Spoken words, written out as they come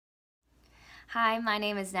Hi, my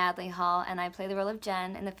name is Natalie Hall, and I play the role of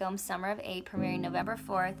Jen in the film Summer of 8, premiering November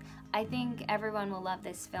 4th. I think everyone will love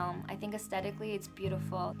this film. I think aesthetically it's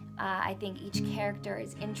beautiful. I think each character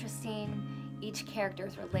is interesting, each character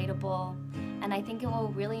is relatable, and I think it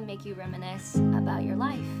will really make you reminisce about your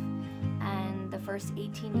life and the first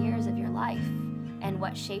 18 years of your life and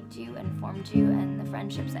what shaped you and formed you and the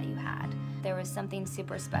friendships that you had. There was something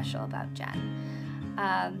super special about Jen.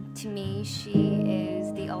 To me, she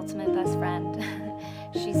is the ultimate best friend.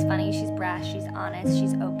 She's funny, she's brash, she's honest,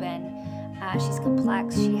 she's open, she's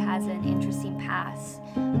complex, she has an interesting past,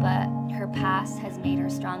 but her past has made her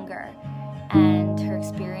stronger, and her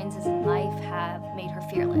experiences in life have made her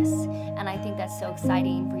fearless, and I think that's so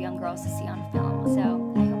exciting for young girls to see on film.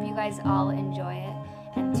 So I hope you guys all enjoy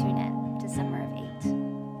it and tune in to Summer